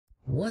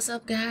What's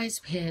up, guys?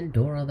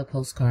 Pandora, the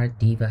Postcard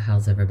Diva.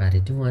 How's everybody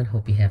doing?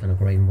 Hope you're having a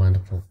great and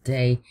wonderful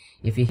day.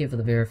 If you're here for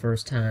the very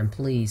first time,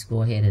 please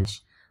go ahead and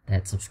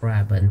that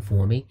subscribe button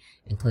for me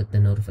and click the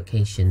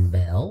notification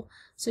bell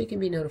so you can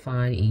be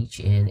notified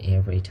each and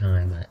every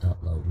time I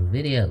upload new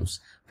videos.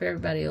 For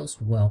everybody else,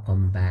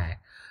 welcome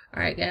back.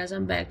 Alright, guys,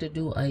 I'm back to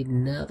do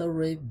another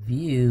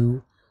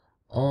review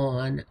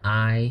on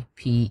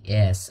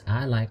IPS.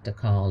 I like to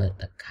call it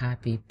the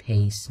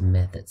copy-paste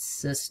method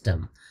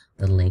system.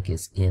 The link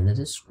is in the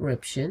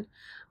description.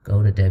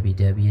 Go to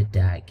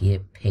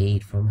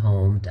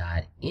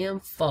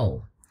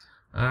www.getpaidfromhome.info.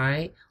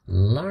 Alright,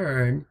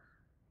 learn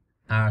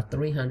our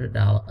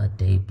 $300 a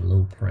day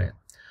blueprint.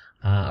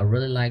 I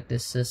really like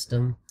this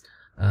system.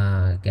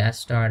 Got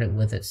started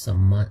with it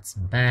some months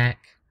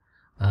back.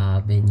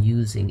 I've been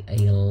using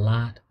a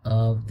lot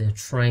of the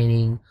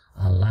training,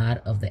 a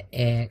lot of the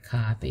ad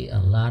copy, a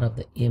lot of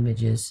the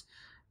images,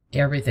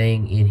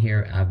 everything in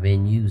here I've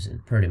been using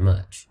pretty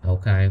much.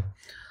 Okay,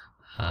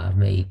 I've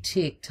made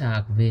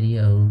TikTok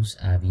videos.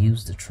 I've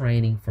used the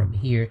training from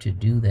here to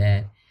do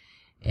that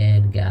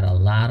and got a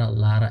lot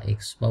of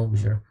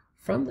exposure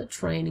from the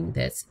training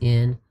that's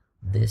in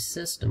this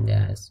system,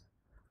 guys.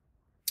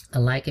 I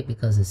like it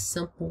because it's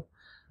simple.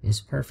 It's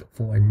perfect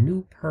for a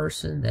new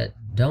person that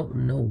don't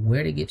know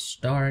where to get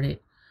started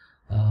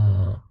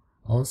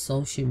on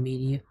social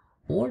media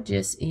or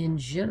just in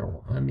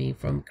general. I mean,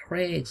 from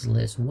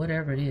Craigslist,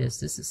 whatever it is,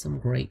 this is some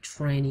great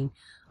training.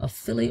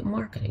 Affiliate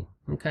marketing,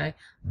 okay?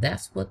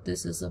 That's what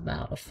this is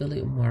about,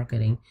 affiliate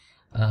marketing.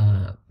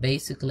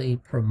 Basically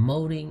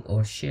promoting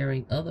or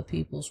sharing other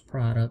people's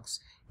products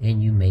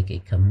and you make a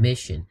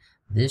commission.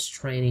 This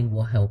training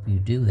will help you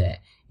do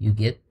that. You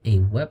get a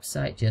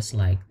website just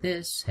like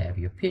this, have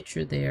your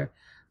picture there,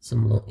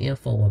 some little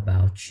info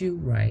about you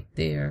right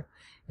there,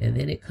 and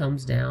then it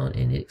comes down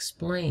and it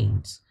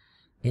explains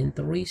in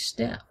 3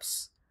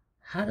 steps.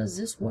 How does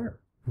this work?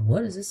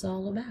 What is this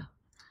all about?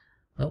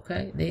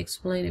 Okay, they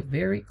explain it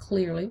very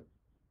clearly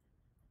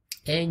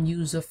and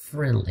user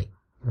friendly.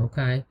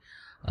 Okay,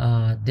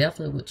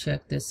 definitely would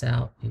check this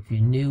out if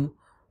you're new.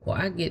 Or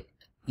I get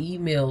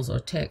emails or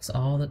texts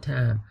all the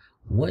time.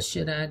 What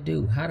should I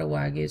do? How do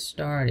I get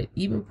started?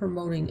 Even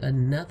promoting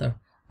another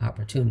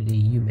opportunity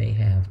you may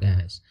have,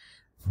 guys.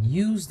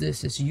 Use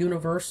this. It's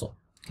universal.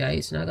 Okay,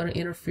 it's not going to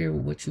interfere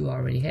with what you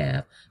already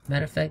have.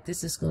 Matter of fact,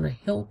 this is going to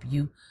help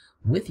you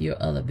with your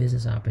other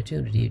business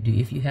opportunity.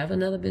 If you have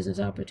another business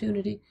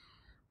opportunity,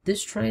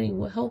 this training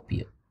will help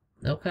you.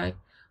 Okay,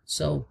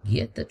 so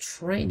get the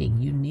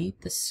training. You need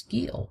the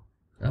skill,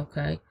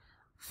 okay,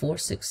 for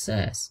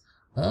success.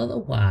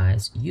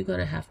 Otherwise, you're going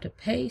to have to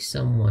pay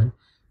someone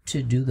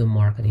to do the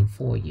marketing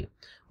for you.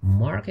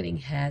 Marketing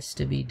has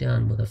to be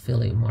done with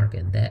affiliate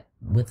marketing.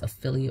 With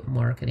affiliate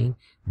marketing,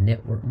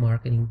 network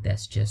marketing,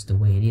 that's just the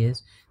way it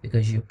is,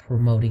 because you're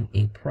promoting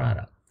a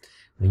product.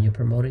 When you're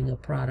promoting a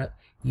product,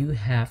 you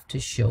have to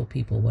show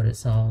people what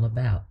it's all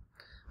about.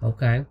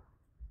 Okay,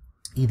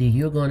 either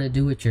you're going to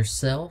do it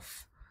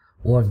yourself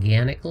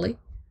organically,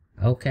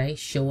 okay,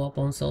 show up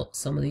on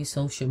some of these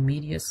social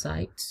media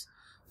sites,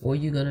 or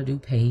you're going to do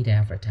paid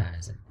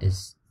advertising.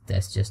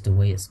 That's just the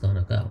way it's going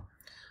to go.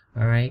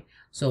 All right,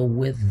 so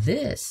with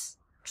this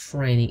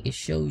training, it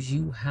shows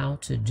you how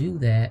to do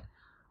that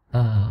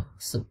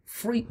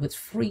with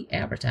free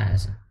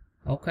advertising.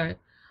 Okay,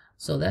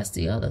 so that's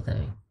the other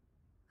thing,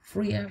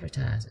 free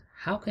advertising.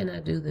 How can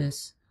I do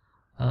this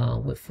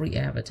with free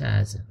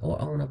advertising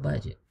or on a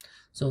budget?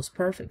 So it's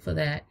perfect for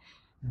that.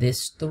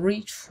 There's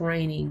 3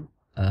 training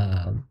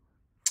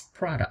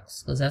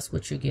products, because that's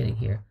what you're getting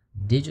here,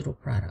 digital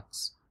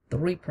products.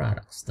 3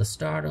 products. The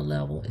starter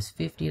level is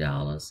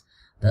 $50.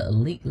 The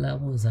elite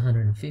level is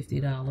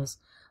 $150.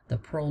 The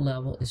pro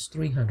level is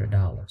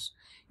 $300.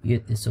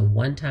 It's a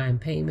one-time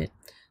payment,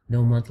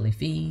 no monthly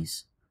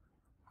fees.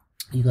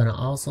 You're going to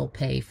also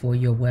pay for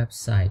your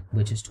website,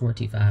 which is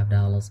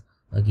 $25.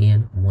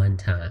 Again,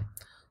 one-time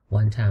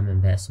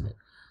investment.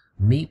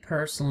 Me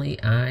personally,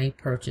 I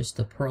purchased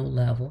the pro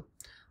level,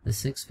 the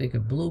 6-figure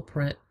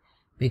blueprint,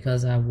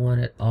 because I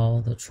wanted all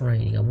the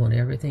training. I want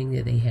everything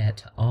that they had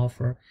to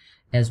offer,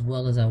 as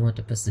well as I want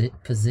to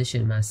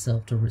position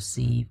myself to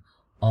receive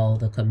all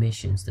the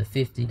commissions, the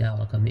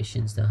 $50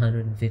 commissions, the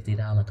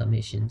 $150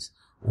 commissions,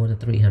 or the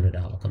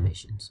 $300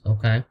 commissions.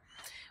 Okay,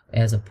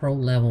 as a pro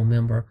level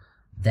member,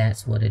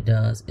 that's what it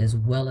does, as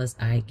well as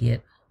I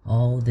get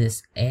all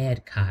this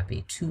ad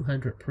copy,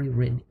 200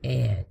 pre-written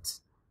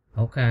ads.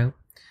 Okay,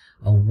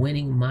 a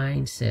winning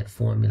mindset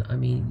formula. I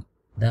mean,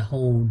 the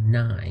whole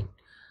 9.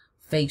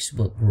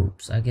 Facebook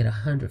groups. I get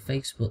 100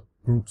 Facebook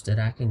groups that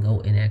I can go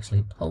and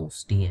actually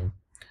post in.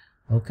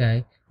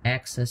 Okay,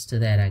 access to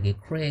that. I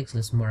get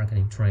Craigslist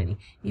marketing training.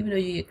 Even though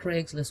you get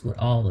Craigslist with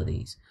all of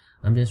these,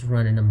 I'm just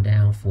running them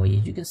down for you.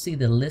 You can see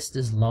the list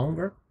is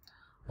longer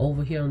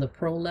over here on the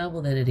pro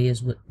level than it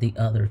is with the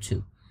other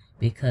 2,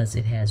 because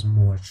it has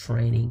more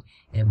training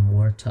and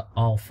more to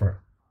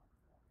offer.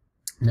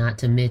 Not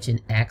to mention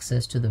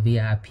access to the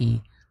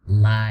VIP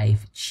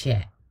live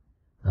chat.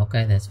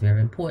 Okay, that's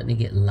very important to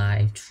get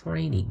live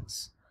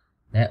trainings.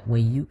 That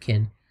way you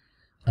can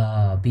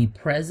be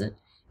present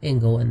and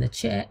go in the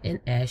chat and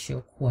ask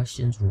your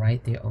questions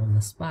right there on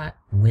the spot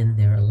when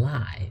they're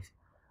live,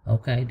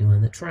 okay,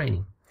 doing the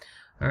training.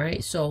 All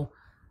right, so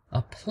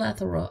a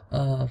plethora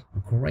of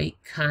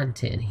great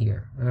content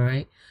here. All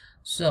right,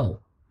 so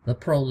the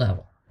pro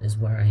level is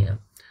where I am.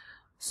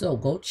 So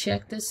go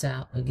check this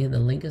out. Again, the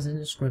link is in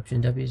the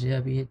description,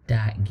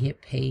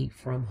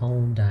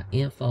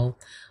 www.getpaidfromhome.info.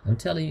 I'm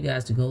telling you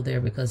guys to go there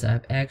because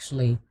I've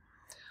actually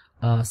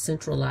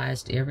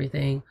centralized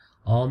everything.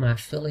 All my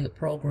affiliate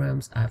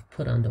programs I've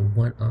put under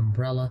one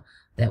umbrella.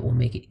 That will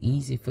make it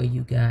easy for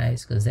you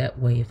guys, because that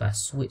way if I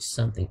switch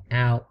something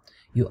out,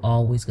 you're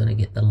always going to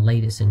get the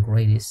latest and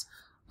greatest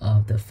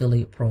of the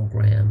affiliate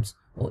programs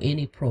or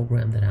any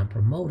program that I'm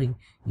promoting.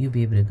 You'll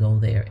be able to go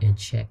there and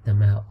check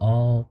them out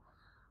all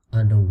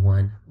under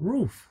one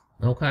roof.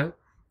 Okay,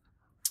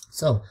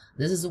 so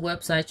this is a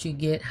website you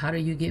get. How do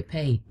you get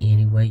paid?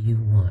 Any way you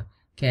want.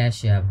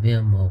 Cash App,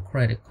 Venmo,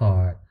 credit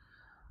card,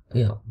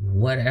 you know,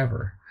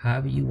 whatever.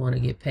 However you want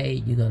to get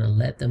paid, you're going to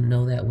let them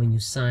know that when you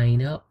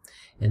sign up,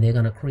 and they're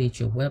going to create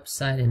your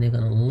website, and they're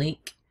going to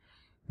link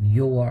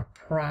your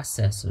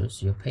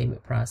processors, your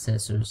payment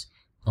processors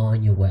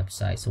on your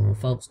website. So when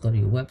folks go to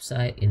your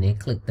website and they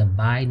click the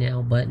buy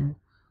now button,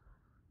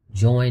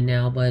 join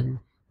now button,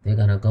 they're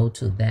going to go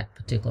to that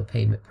particular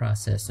payment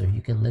processor.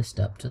 You can list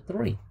up to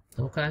 3.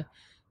 Okay,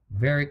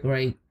 very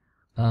great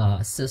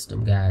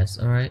system, guys.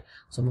 All right,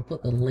 so I'm gonna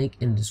put the link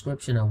in the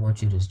description. I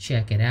want you to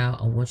check it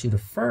out. I want you to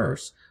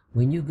first,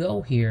 when you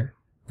go here,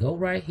 go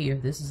right here.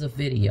 This is a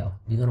video.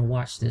 You're gonna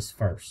watch this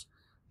first.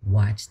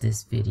 Watch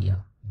this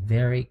video,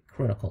 very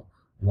critical.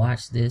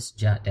 Watch this,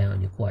 jot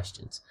down your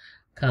questions,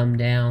 come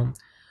down,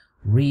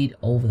 read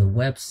over the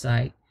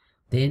website,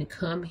 then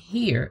come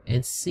here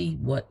and see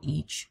what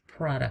each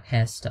product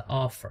has to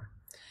offer.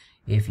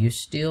 If you're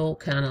still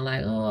kind of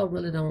like, oh,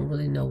 I don't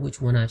really know which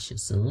one I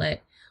should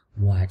select,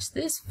 watch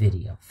this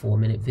video,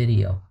 4-minute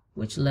video,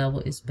 which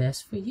level is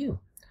best for you.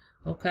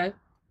 Okay,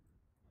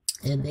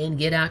 and then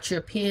get out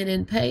your pen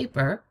and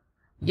paper.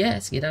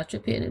 Yes, get out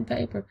your pen and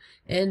paper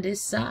and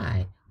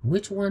decide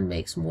which one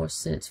makes more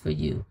sense for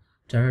you,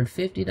 to earn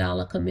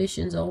 $50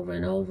 commissions over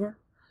and over,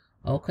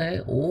 okay,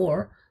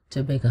 or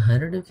to make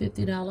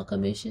 $150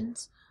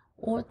 commissions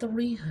or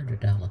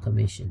 $300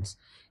 commissions.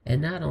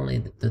 And not only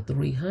the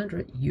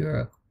 300,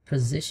 you're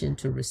positioned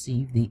to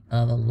receive the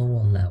other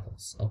lower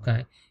levels.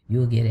 Okay,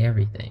 you'll get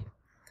everything.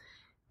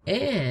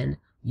 And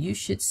you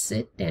should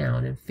sit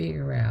down and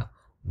figure out,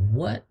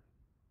 what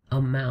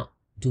amount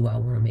do I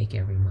want to make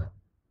every month?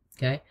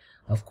 Okay,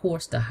 of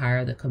course, the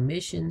higher the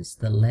commissions,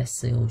 the less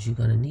sales you're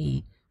going to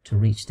need to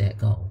reach that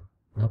goal.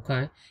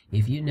 Okay,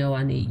 if you know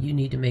you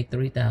need to make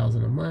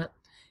 $3,000 a month,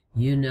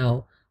 you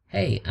know,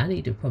 hey, I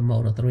need to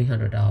promote a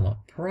 $300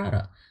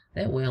 product.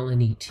 That way I only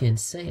need 10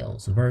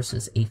 sales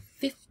versus a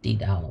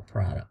 $50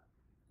 product.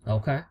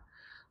 Okay,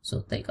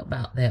 so think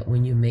about that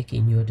when you're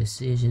making your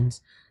decisions.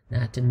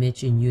 Not to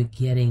mention you're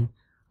getting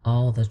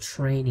all the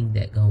training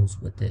that goes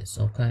with this.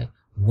 Okay,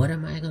 what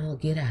am I going to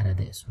get out of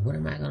this? What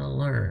am I going to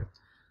learn?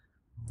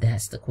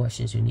 That's the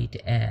questions you need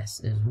to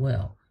ask as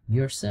well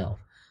yourself.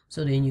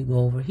 So then you go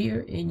over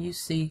here and you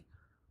see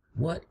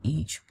what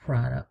each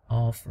product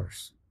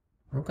offers.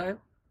 Okay,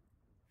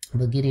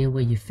 but get in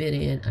where you fit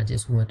in. I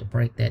just want to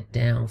break that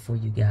down for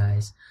you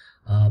guys.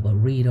 But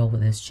read over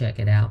this, check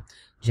it out,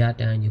 jot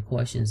down your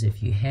questions.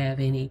 If you have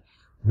any,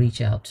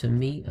 reach out to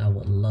me. I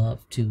would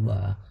love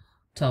to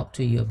talk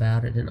to you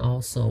about it and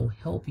also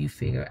help you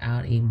figure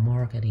out a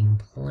marketing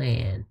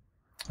plan.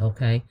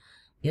 Okay,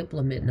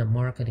 implementing a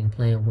marketing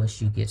plan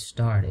once you get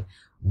started.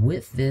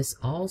 With this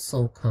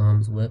also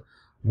comes with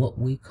what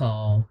we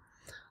call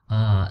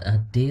a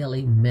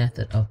daily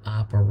method of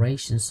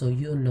operation, so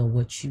you'll know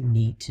what you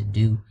need to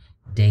do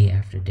day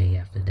after day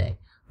after day.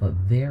 But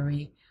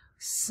very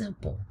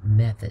simple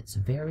methods,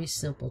 very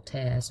simple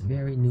tasks,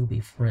 very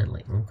newbie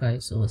friendly. Okay,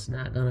 so it's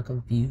not going to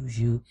confuse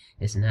you,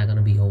 it's not going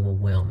to be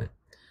overwhelming.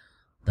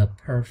 The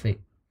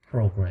perfect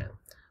program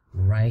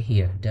right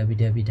here,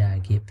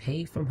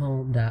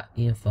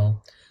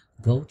 www.getpaidfromhome.info.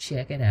 Go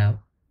check it out.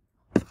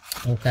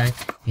 Okay,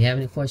 if you have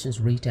any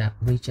questions, reach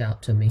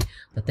out to me.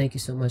 But thank you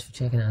so much for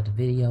checking out the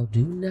video.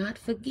 Do not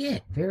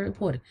forget, very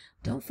important,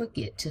 don't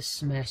forget to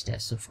smash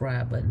that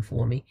subscribe button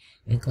for me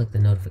and click the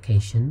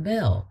notification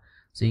bell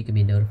so you can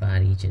be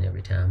notified each and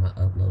every time I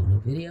upload new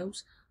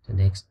videos. The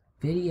next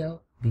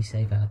video, be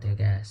safe out there,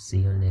 guys. See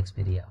you in the next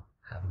video.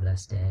 Have a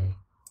blessed day.